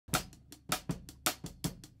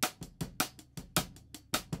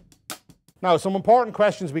Now, some important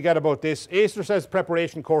questions we get about this. Acer says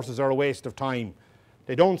preparation courses are a waste of time.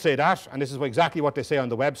 They don't say that, and this is exactly what they say on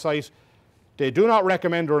the website. They do not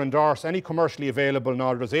recommend or endorse any commercially available,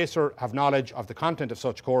 nor does Acer have knowledge of the content of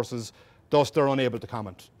such courses, thus they're unable to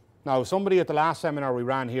comment. Now, somebody at the last seminar we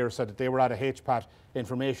ran here said that they were at a HPAT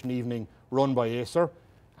information evening run by Acer,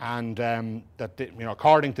 and that they,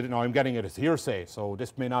 according to, now I'm getting it as hearsay, so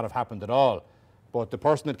this may not have happened at all, but the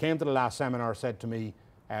person that came to the last seminar said to me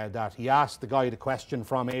that he asked the guy the question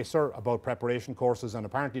from Acer about preparation courses, and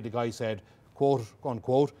apparently the guy said, quote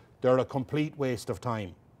unquote, they're a complete waste of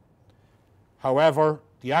time. However,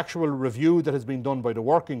 the actual review that has been done by the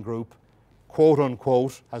working group, quote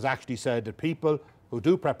unquote, has actually said that people who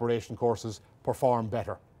do preparation courses perform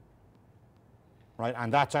better. Right?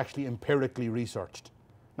 And that's actually empirically researched.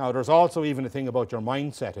 Now, there's also even a thing about your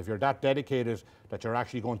mindset. If you're that dedicated that you're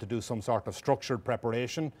actually going to do some sort of structured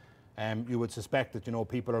preparation, you would suspect that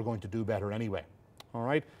people are going to do better anyway. All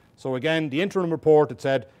right. So again, the interim report, it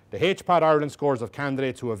said the HPAT Ireland scores of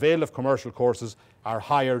candidates who avail of commercial courses are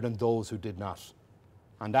higher than those who did not,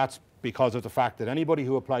 and that's because of the fact that anybody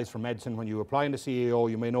who applies for medicine, when you apply in the CAO,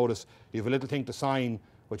 you may notice you have a little thing to sign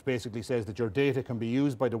which basically says that your data can be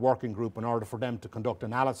used by the working group in order for them to conduct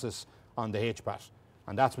analysis on the HPAT,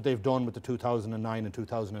 and that's what they've done with the 2009 and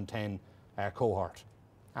 2010 cohort.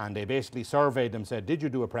 And they basically surveyed them, said, did you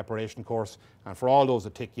do a preparation course? And for all those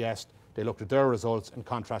that tick yes, they looked at their results in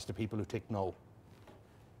contrast to people who tick no.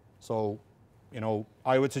 So,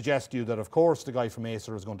 I would suggest to you that, of course, the guy from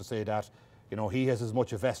Acer is going to say that, he has as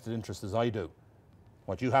much a vested interest as I do.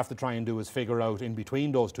 What you have to try and do is figure out in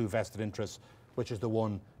between those two vested interests, which is the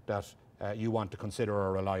one that you want to consider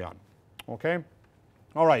or rely on. Okay?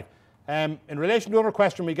 All right. In relation to another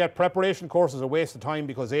question we get, preparation courses are a waste of time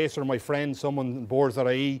because Acer, my friend, someone in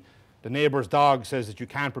boards.ie, the neighbour's dog says that you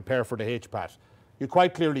can't prepare for the HPAT. You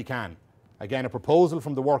quite clearly can. Again, a proposal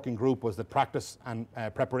from the working group was that practice and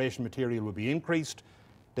preparation material would be increased.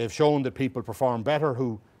 They've shown that people perform better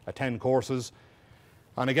who attend courses.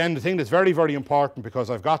 And again, the thing that's very, very important, because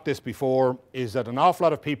I've got this before, is that an awful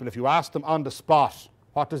lot of people, if you ask them on the spot,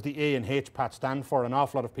 what does the A in HPAT stand for, an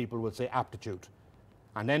awful lot of people will say aptitude.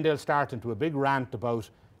 And then they'll start into a big rant about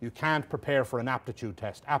you can't prepare for an aptitude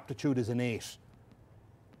test. Aptitude is innate.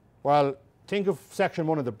 Well, think of section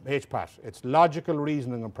 1 of the HPAT. It's logical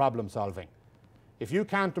reasoning and problem solving. If you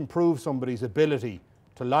can't improve somebody's ability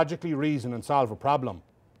to logically reason and solve a problem,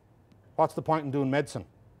 what's the point in doing medicine?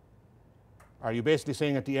 Are you basically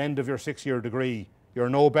saying at the end of your 6-year degree, you're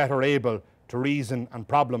no better able to reason and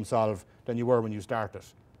problem solve than you were when you started?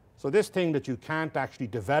 So this thing that you can't actually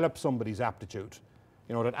develop somebody's aptitude,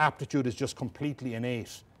 that aptitude is just completely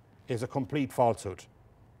innate, is a complete falsehood.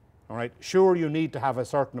 All right? Sure, you need to have a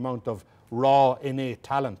certain amount of raw, innate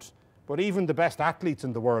talent, but even the best athletes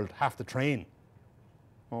in the world have to train.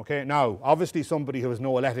 Okay? Now, obviously somebody who has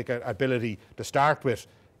no athletic ability to start with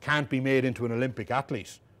can't be made into an Olympic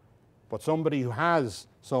athlete, but somebody who has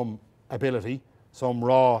some ability, some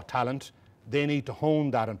raw talent, they need to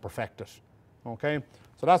hone that and perfect it. Okay?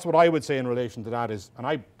 So that's what I would say in relation to that is, and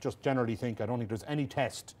I just generally think, I don't think there's any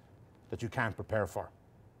test that you can't prepare for.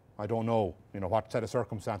 I don't know, what set of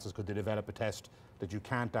circumstances could they develop a test that you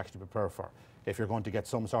can't actually prepare for if you're going to get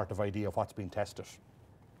some sort of idea of what's being tested.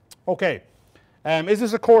 Okay, is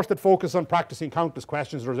this a course that focuses on practicing countless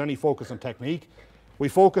questions, or is there any focus on technique? We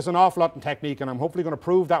focus an awful lot on technique, and I'm hopefully going to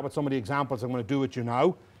prove that with some of the examples I'm going to do with you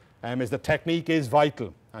now, is that technique is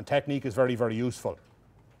vital, and technique is very, very useful.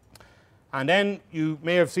 And then you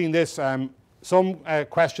may have seen this, some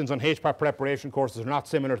questions on HPAT preparation courses are not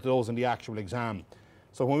similar to those in the actual exam.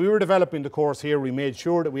 So when we were developing the course here, we made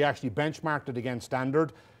sure that we actually benchmarked it against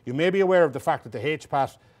standard. You may be aware of the fact that the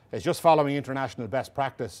HPAT is just following international best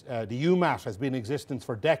practice. The UMAT has been in existence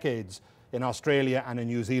for decades in Australia and in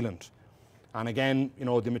New Zealand. And again,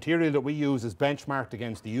 the material that we use is benchmarked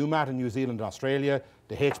against the UMAT in New Zealand and Australia,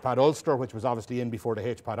 the HPAT Ulster, which was obviously in before the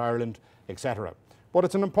HPAT Ireland, etc. But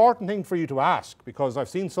it's an important thing for you to ask, because I've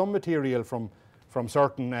seen some material from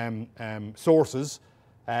certain sources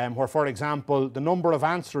where, for example, the number of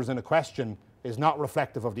answers in a question is not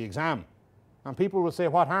reflective of the exam. And people will say,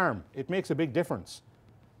 what harm? It makes a big difference.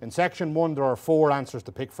 In section 1 there are 4 answers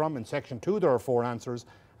to pick from, in section 2 there are 4 answers,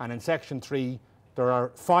 and in section 3 there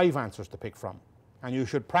are 5 answers to pick from. And you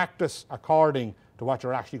should practice according to what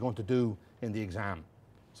you're actually going to do in the exam.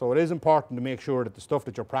 So it is important to make sure that the stuff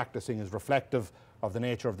that you're practicing is reflective of the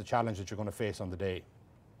nature of the challenge that you're going to face on the day.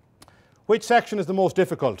 Which section is the most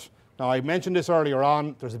difficult? Now, I mentioned this earlier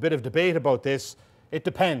on. There's a bit of debate about this. It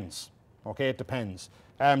depends. Okay, it depends.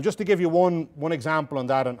 Just to give you one example on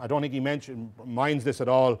that, and I don't think he minds this at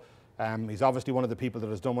all. He's obviously one of the people that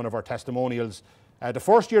has done one of our testimonials. The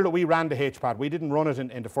first year that we ran the HPAT, we didn't run it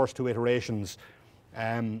in the first 2 iterations.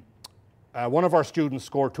 One of our students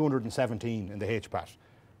scored 217 in the HPAT.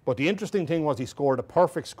 But the interesting thing was he scored a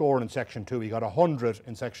perfect score in section 2. He got 100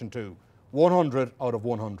 in section 2, 100 out of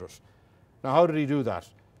 100. Now, how did he do that?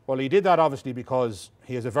 Well, he did that obviously because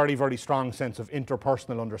he has a very, very strong sense of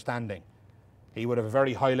interpersonal understanding. He would have a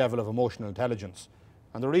very high level of emotional intelligence.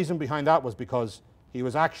 And the reason behind that was because he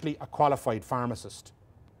was actually a qualified pharmacist.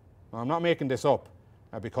 Now, I'm not making this up,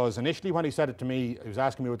 because initially when he said it to me, he was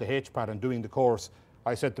asking me about the HPAT and doing the course.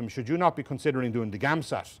 I said to him, should you not be considering doing the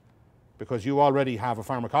GAMSAT? Because you already have a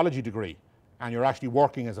pharmacology degree and you're actually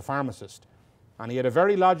working as a pharmacist. And he had a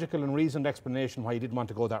very logical and reasoned explanation why he didn't want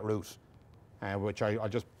to go that route, which I'll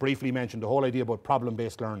just briefly mention, the whole idea about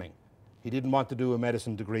problem-based learning. He didn't want to do a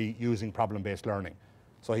medicine degree using problem-based learning.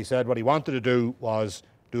 So he said what he wanted to do was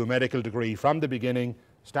do a medical degree from the beginning,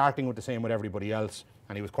 starting with the same with everybody else,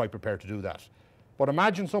 and he was quite prepared to do that. But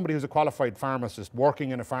imagine somebody who's a qualified pharmacist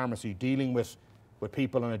working in a pharmacy, dealing with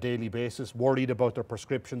people on a daily basis, worried about their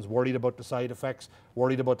prescriptions, worried about the side effects,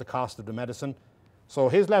 worried about the cost of the medicine. So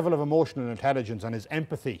his level of emotional intelligence and his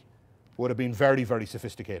empathy would have been very, very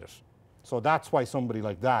sophisticated. So that's why somebody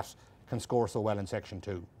like that can score so well in section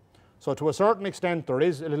 2. So to a certain extent, there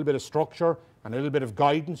is a little bit of structure and a little bit of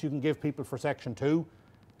guidance you can give people for section 2.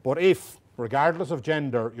 But if, regardless of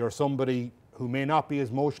gender, you're somebody who may not be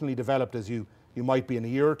as emotionally developed as you might be in a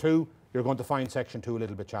year or two, you're going to find section 2 a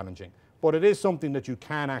little bit challenging. But it is something that you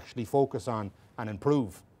can actually focus on and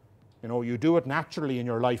improve. You know, you do it naturally in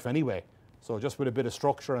your life anyway. So just with a bit of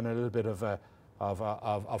structure and a little bit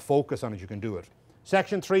of focus on it, you can do it.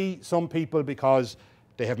 Section 3, some people, because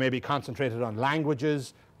they have maybe concentrated on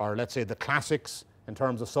languages or let's say the classics in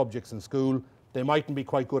terms of subjects in school, they mightn't be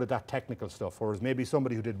quite good at that technical stuff, whereas maybe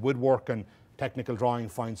somebody who did woodwork and technical drawing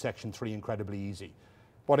finds section 3 incredibly easy.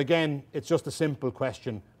 But again, it's just a simple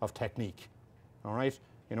question of technique, all right?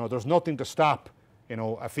 You know, there's nothing to stop, you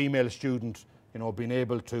know, a female student, you know, being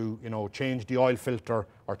able to, you know, change the oil filter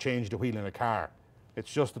or change the wheel in a car.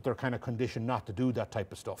 It's just that they're kind of conditioned not to do that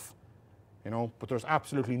type of stuff, you know, but there's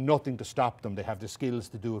absolutely nothing to stop them. They have the skills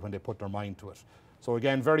to do it when they put their mind to it. So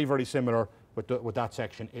again, very, very similar with that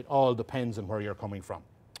section. It all depends on where you're coming from.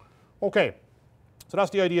 Okay, so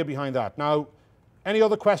that's the idea behind that. Now, any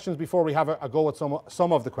other questions before we have a go at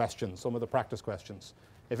some of the questions, some of the practice questions?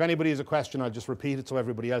 If anybody has a question, I'll just repeat it so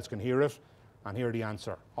everybody else can hear it and hear the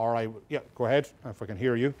answer. All right, yeah, go ahead, if I can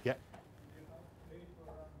hear you. Yeah.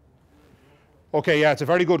 Okay, yeah, it's a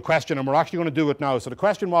very good question, and we're actually going to do it now. So the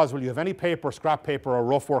question was, will you have any paper, scrap paper, or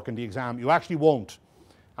rough work in the exam? You actually won't.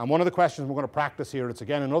 And one of the questions we're going to practice here, it's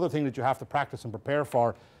again another thing that you have to practice and prepare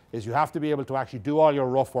for, is you have to be able to actually do all your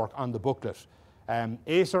rough work on the booklet.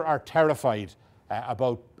 ACER are terrified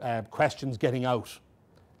about questions getting out.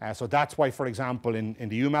 So that's why, for example, in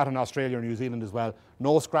the UMAT in Australia and New Zealand as well,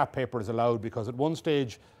 no scrap paper is allowed, because at one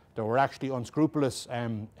stage there were actually unscrupulous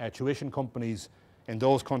tuition companies in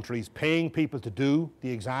those countries paying people to do the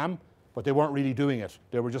exam, but they weren't really doing it.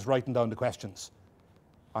 They were just writing down the questions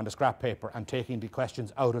on the scrap paper and taking the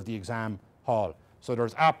questions out of the exam hall. So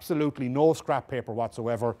there's absolutely no scrap paper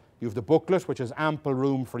whatsoever. You have the booklet, which is ample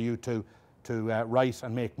room for you to write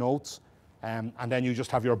and make notes. And then you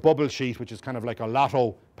just have your bubble sheet, which is kind of like a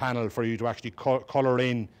lotto panel for you to actually colour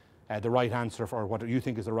in the right answer for what you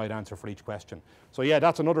think is the right answer for each question. So yeah,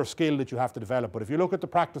 that's another skill that you have to develop. But if you look at the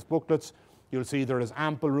practice booklets, you'll see there is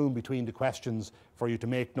ample room between the questions for you to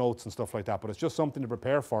make notes and stuff like that. But it's just something to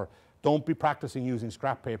prepare for. Don't be practicing using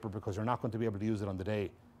scrap paper, because you're not going to be able to use it on the day.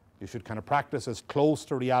 You should kind of practice as close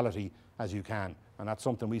to reality as you can. And that's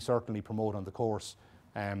something we certainly promote on the course,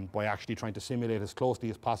 by actually trying to simulate as closely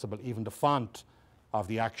as possible even the font of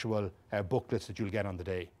the actual booklets that you'll get on the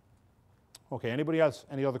day. Okay, anybody else?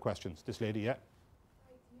 Any other questions? This lady, yeah?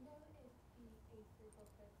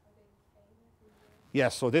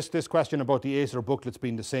 Yes, so this question about the ACER booklets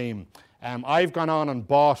being the same. I've gone on and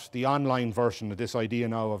bought the online version of this idea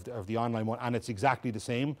now of the online one, and it's exactly the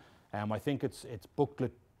same. I think it's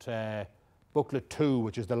booklet 2,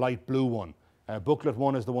 which is the light blue one. Booklet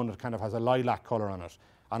 1 is the one that kind of has a lilac colour on it.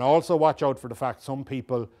 And also watch out for the fact some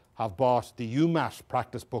people have bought the UMAT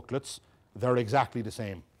practice booklets. They're exactly the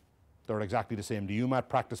same. They're exactly the same. The UMAT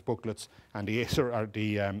practice booklets and the ACER or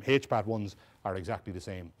the HPAT ones are exactly the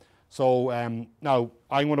same. So now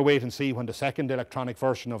I'm going to wait and see when the second electronic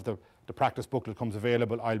version of the practice booklet comes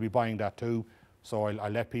available. I'll be buying that too. So I'll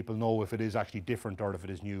let people know if it is actually different or if it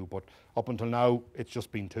is new. But up until now, it's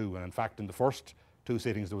just been 2. And in fact, in the first 2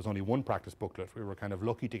 sittings, there was only 1 practice booklet. We were kind of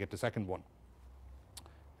lucky to get the second one.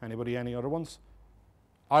 Anybody, any other ones?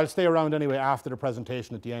 I'll stay around anyway after the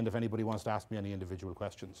presentation at the end if anybody wants to ask me any individual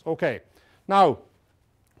questions. Okay, now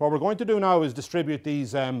what we're going to do now is distribute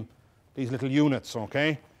these little units,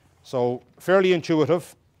 okay? So fairly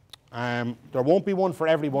intuitive. There won't be one for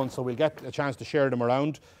everyone, so we'll get a chance to share them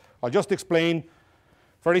around. I'll just explain.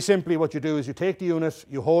 Very simply, what you do is you take the unit,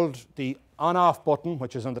 you hold the on-off button,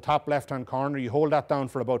 which is on the top left-hand corner, you hold that down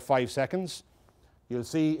for about 5 seconds. You'll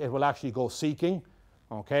see it will actually go seeking,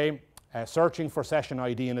 okay, searching for session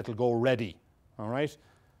ID, and it'll go ready, all right?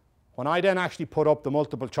 When I then actually put up the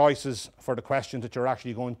multiple choices for the questions that you're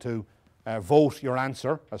actually going to vote your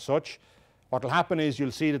answer as such, what will happen is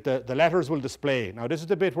you'll see that the letters will display. Now this is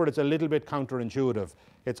the bit where it's a little bit counterintuitive.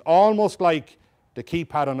 It's almost like the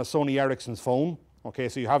keypad on a Sony Ericsson's phone. Okay,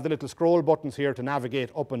 so you have the little scroll buttons here to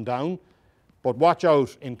navigate up and down, but watch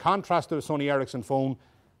out, in contrast to the Sony Ericsson phone,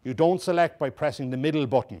 you don't select by pressing the middle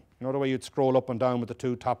button. You know the way you'd scroll up and down with the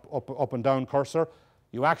two top up and down cursor?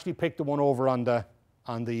 You actually pick the one over on the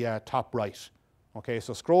top right. Okay,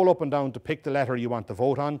 so scroll up and down to pick the letter you want to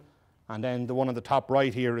vote on, and then the one on the top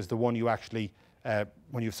right here is the one you actually,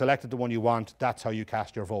 when you've selected the one you want, that's how you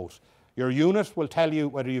cast your vote. Your unit will tell you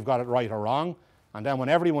whether you've got it right or wrong, and then when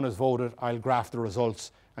everyone has voted, I'll graph the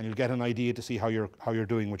results and you'll get an idea to see how you're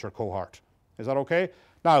doing with your cohort. Is that okay?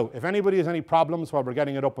 Now, if anybody has any problems while we're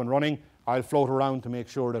getting it up and running, I'll float around to make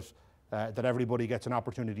sure that everybody gets an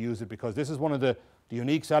opportunity to use it, because this is one of the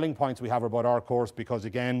unique selling points we have about our course, because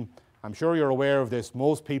again, I'm sure you're aware of this,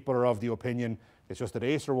 most people are of the opinion, it's just that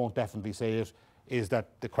Acer won't definitely say it, is that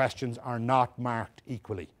the questions are not marked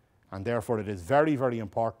equally. And therefore it is very, very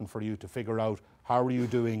important for you to figure out how are you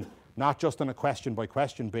doing, not just on a question by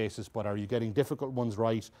question basis, but are you getting difficult ones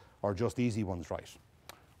right or just easy ones right?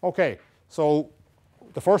 Okay, so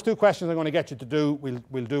the first 2 questions I'm going to get you to do,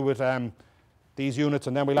 we'll do with these units,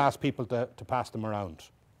 and then we'll ask people to pass them around.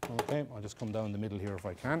 Okay, I'll just come down the middle here if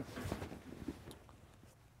I can.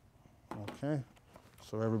 Okay,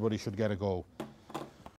 so everybody should get a go.